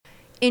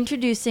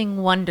Introducing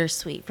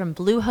Wondersuite from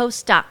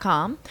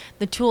Bluehost.com,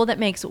 the tool that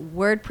makes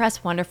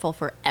WordPress wonderful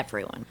for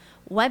everyone.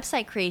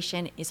 Website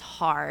creation is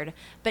hard,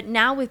 but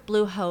now with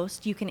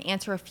Bluehost, you can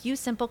answer a few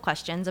simple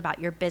questions about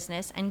your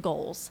business and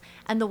goals,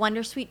 and the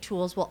Wondersuite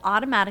tools will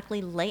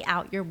automatically lay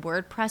out your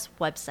WordPress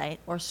website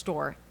or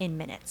store in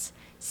minutes.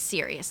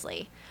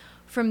 Seriously.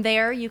 From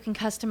there, you can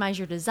customize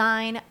your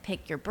design,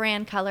 pick your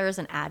brand colors,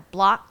 and add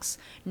blocks.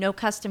 No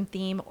custom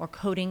theme or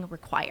coding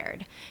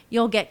required.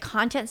 You'll get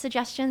content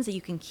suggestions that you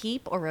can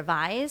keep or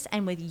revise,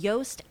 and with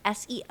Yoast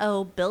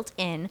SEO built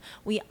in,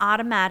 we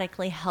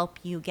automatically help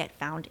you get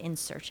found in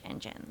search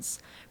engines.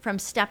 From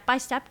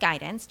step-by-step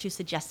guidance to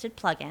suggested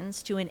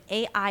plugins to an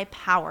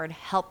AI-powered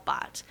help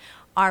bot,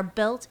 our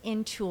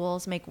built-in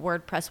tools make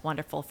WordPress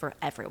wonderful for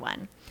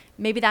everyone.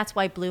 Maybe that's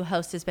why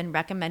Bluehost has been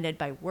recommended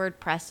by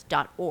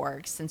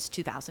WordPress.org since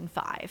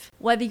 2005.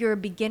 Whether you're a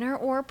beginner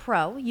or a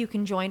pro, you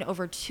can join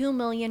over 2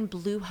 million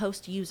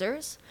Bluehost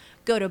users.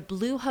 Go to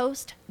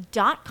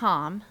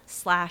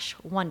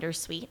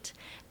bluehost.com/wondersuite.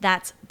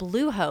 That's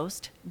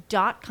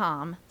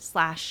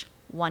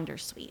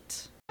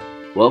bluehost.com/wondersuite.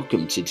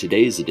 Welcome to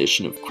today's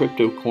edition of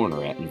Crypto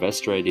Corner at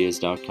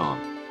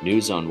InvestorIdeas.com.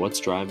 News on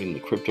what's driving the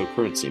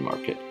cryptocurrency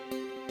market.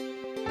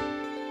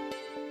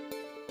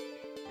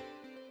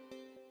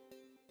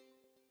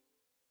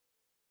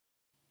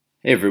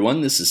 Hey everyone,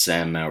 this is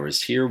Sam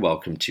Mowers here.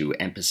 Welcome to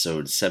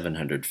episode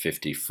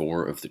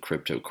 754 of the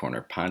Crypto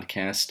Corner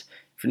podcast.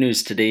 For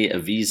news today, a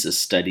Visa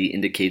study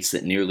indicates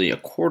that nearly a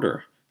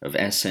quarter of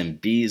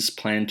SMBs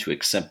plan to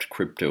accept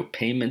crypto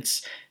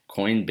payments.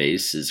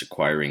 Coinbase is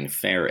acquiring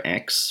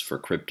FairX for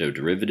crypto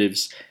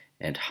derivatives,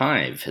 and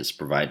Hive has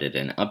provided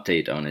an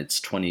update on its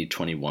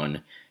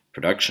 2021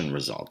 production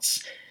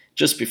results.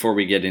 Just before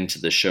we get into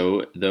the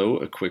show, though,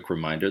 a quick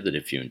reminder that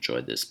if you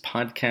enjoyed this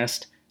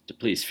podcast,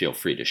 please feel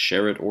free to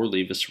share it or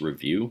leave us a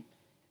review.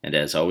 And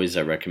as always,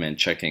 I recommend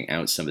checking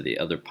out some of the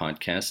other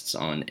podcasts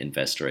on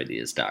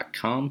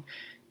InvestorIdeas.com.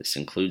 This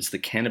includes the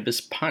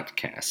Cannabis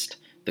Podcast,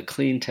 the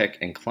Clean Tech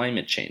and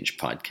Climate Change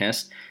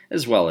Podcast,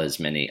 as well as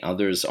many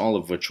others, all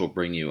of which will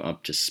bring you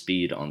up to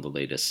speed on the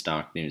latest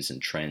stock news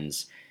and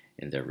trends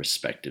in their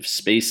respective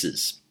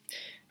spaces.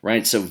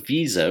 Right, so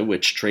Visa,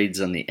 which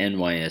trades on the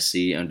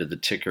NYSE under the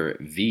ticker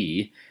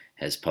V,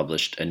 has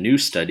published a new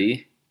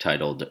study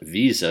titled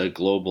Visa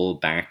Global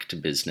Back to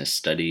Business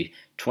Study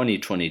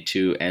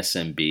 2022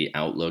 SMB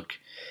Outlook.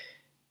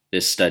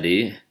 This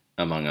study,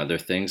 among other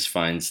things,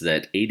 finds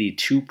that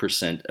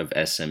 82% of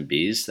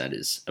SMBs, that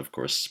is, of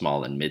course,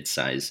 small and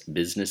mid-sized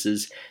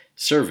businesses,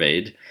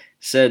 surveyed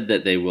said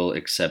that they will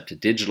accept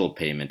digital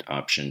payment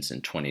options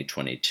in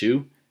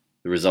 2022.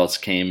 The results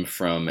came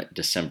from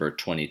December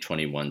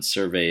 2021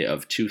 survey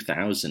of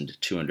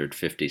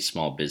 2,250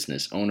 small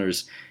business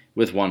owners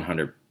with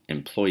 100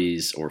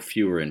 employees or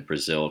fewer in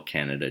Brazil,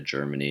 Canada,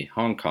 Germany,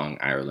 Hong Kong,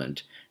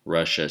 Ireland,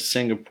 Russia,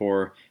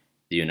 Singapore,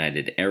 the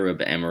United Arab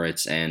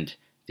Emirates, and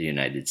the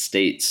United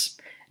States.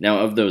 Now,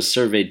 of those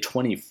surveyed,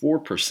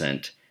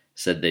 24%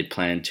 said they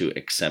plan to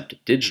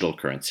accept digital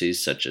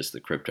currencies such as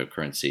the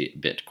cryptocurrency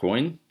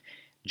Bitcoin.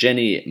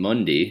 Jenny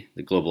Mundy,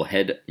 the global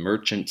head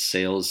merchant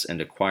sales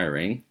and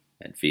acquiring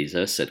at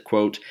Visa, said,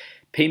 quote,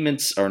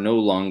 "Payments are no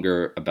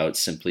longer about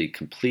simply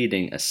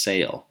completing a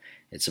sale.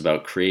 It's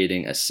about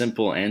creating a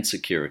simple and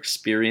secure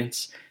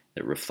experience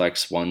that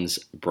reflects one's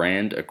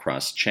brand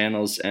across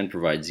channels and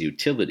provides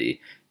utility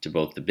to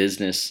both the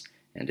business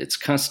and its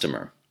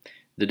customer.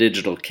 The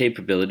digital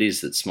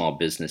capabilities that small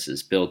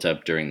businesses built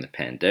up during the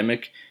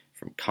pandemic,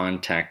 from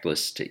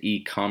contactless to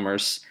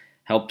e-commerce,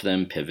 helped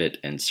them pivot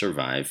and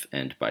survive,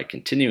 and by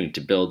continuing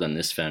to build on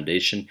this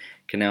foundation,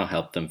 can now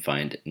help them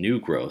find new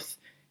growth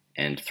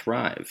and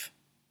thrive."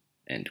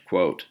 End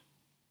quote.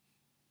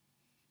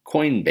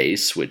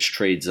 Coinbase, which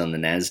trades on the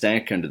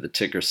NASDAQ under the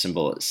ticker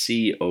symbol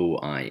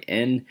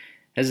COIN,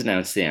 has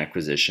announced the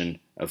acquisition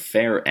of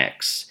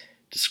FairX,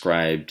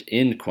 described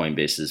in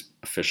Coinbase's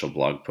official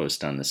blog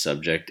post on the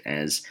subject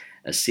as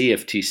a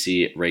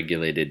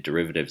CFTC-regulated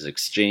derivatives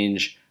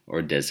exchange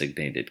or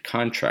designated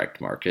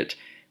contract market,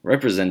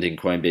 representing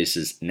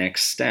Coinbase's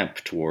next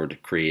step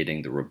toward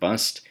creating the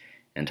robust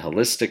and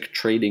holistic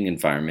trading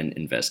environment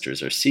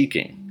investors are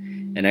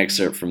seeking. An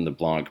excerpt from the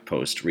blog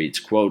post reads,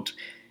 quote,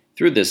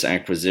 "Through this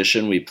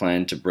acquisition, we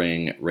plan to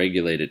bring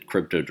regulated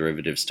crypto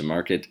derivatives to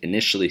market,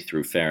 initially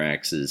through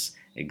FairX's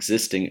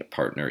existing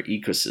partner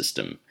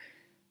ecosystem.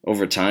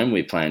 Over time,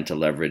 we plan to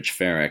leverage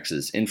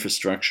FairX's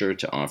infrastructure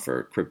to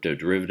offer crypto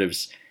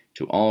derivatives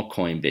to all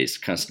Coinbase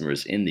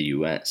customers in the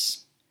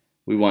US.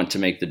 We want to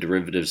make the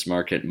derivatives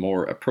market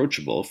more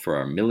approachable for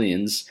our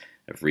millions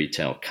of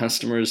retail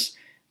customers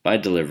by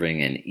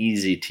delivering an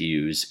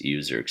easy-to-use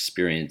user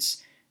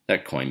experience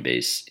that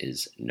Coinbase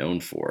is known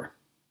for."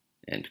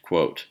 End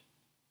quote.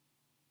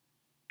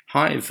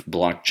 Hive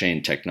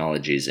Blockchain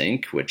Technologies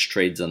Inc., which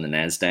trades on the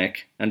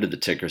NASDAQ under the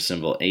ticker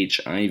symbol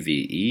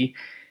HIVE,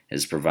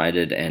 has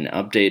provided an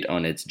update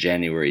on its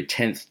January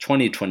 10th,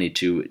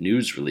 2022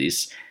 news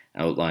release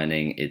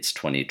outlining its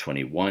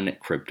 2021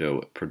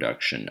 crypto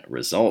production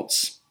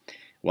results.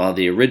 While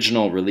the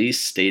original release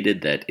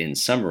stated that, in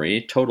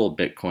summary, total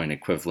Bitcoin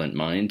equivalent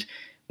mined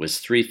was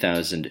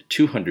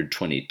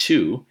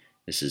 3,222,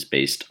 this is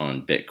based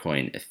on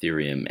Bitcoin,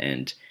 Ethereum,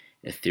 and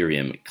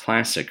Ethereum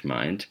Classic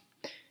mined,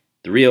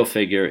 the real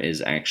figure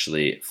is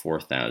actually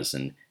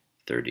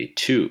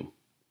 4,032.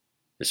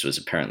 This was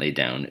apparently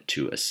down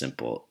to a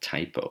simple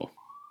typo.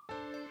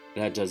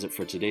 That does it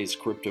for today's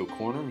Crypto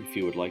Corner. If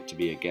you would like to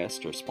be a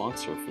guest or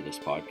sponsor for this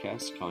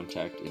podcast,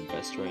 contact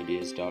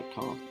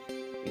InvestorIdeas.com.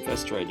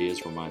 Investor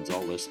Ideas reminds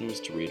all listeners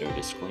to read our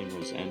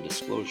disclaimers and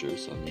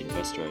disclosures on the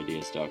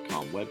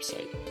InvestorIdeas.com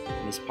website,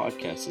 and this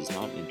podcast is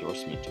not an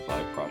endorsement to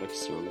buy products,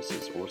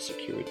 services, or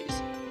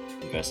securities.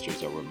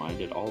 Investors are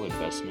reminded all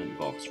investment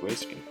involves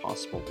risk and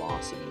possible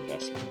loss of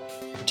investment.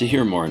 To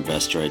hear more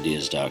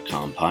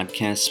InvestorIdeas.com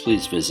podcasts,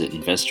 please visit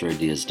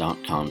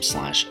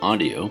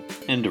InvestorIdeas.com/audio.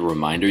 And a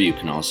reminder, you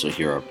can also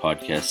hear our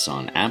podcasts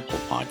on Apple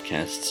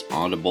Podcasts,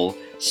 Audible,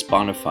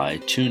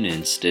 Spotify,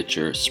 TuneIn,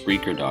 Stitcher,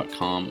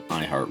 Spreaker.com,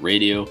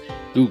 iHeartRadio,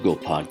 Google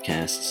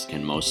Podcasts,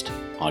 and most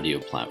audio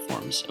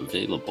platforms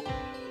available.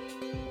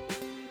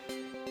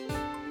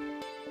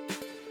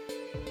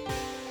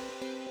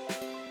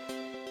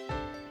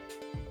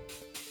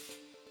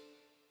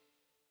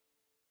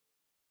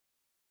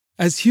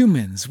 As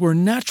humans, we're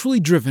naturally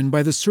driven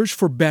by the search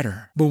for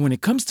better. But when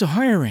it comes to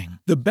hiring,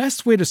 the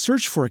best way to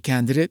search for a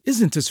candidate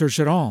isn't to search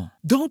at all.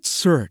 Don't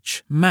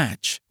search,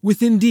 match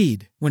with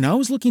Indeed. When I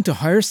was looking to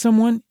hire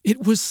someone,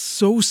 it was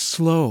so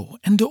slow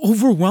and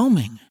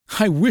overwhelming.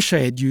 I wish I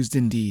had used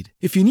Indeed.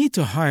 If you need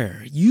to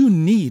hire, you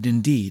need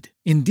Indeed.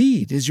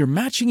 Indeed is your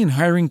matching and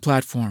hiring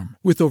platform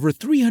with over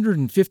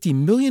 350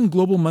 million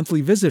global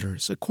monthly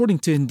visitors, according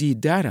to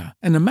Indeed data,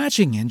 and a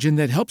matching engine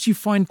that helps you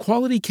find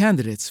quality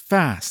candidates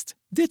fast.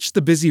 Ditch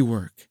the busy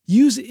work.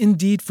 Use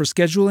Indeed for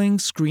scheduling,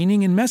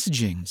 screening, and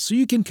messaging so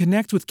you can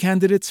connect with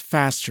candidates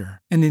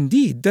faster. And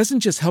Indeed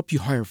doesn't just help you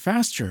hire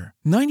faster.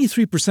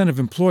 93%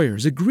 of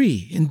employers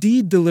agree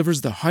Indeed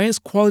delivers the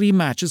highest quality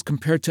matches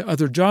compared to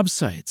other job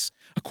sites,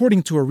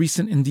 according to a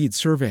recent Indeed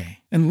survey.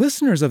 And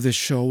listeners of this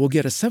show will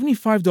get a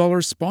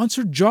 $75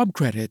 sponsored job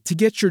credit to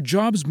get your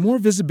jobs more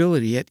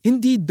visibility at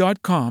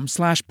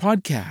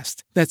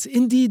Indeed.com/podcast. That's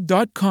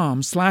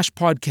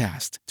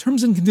Indeed.com/podcast.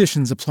 Terms and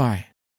conditions apply.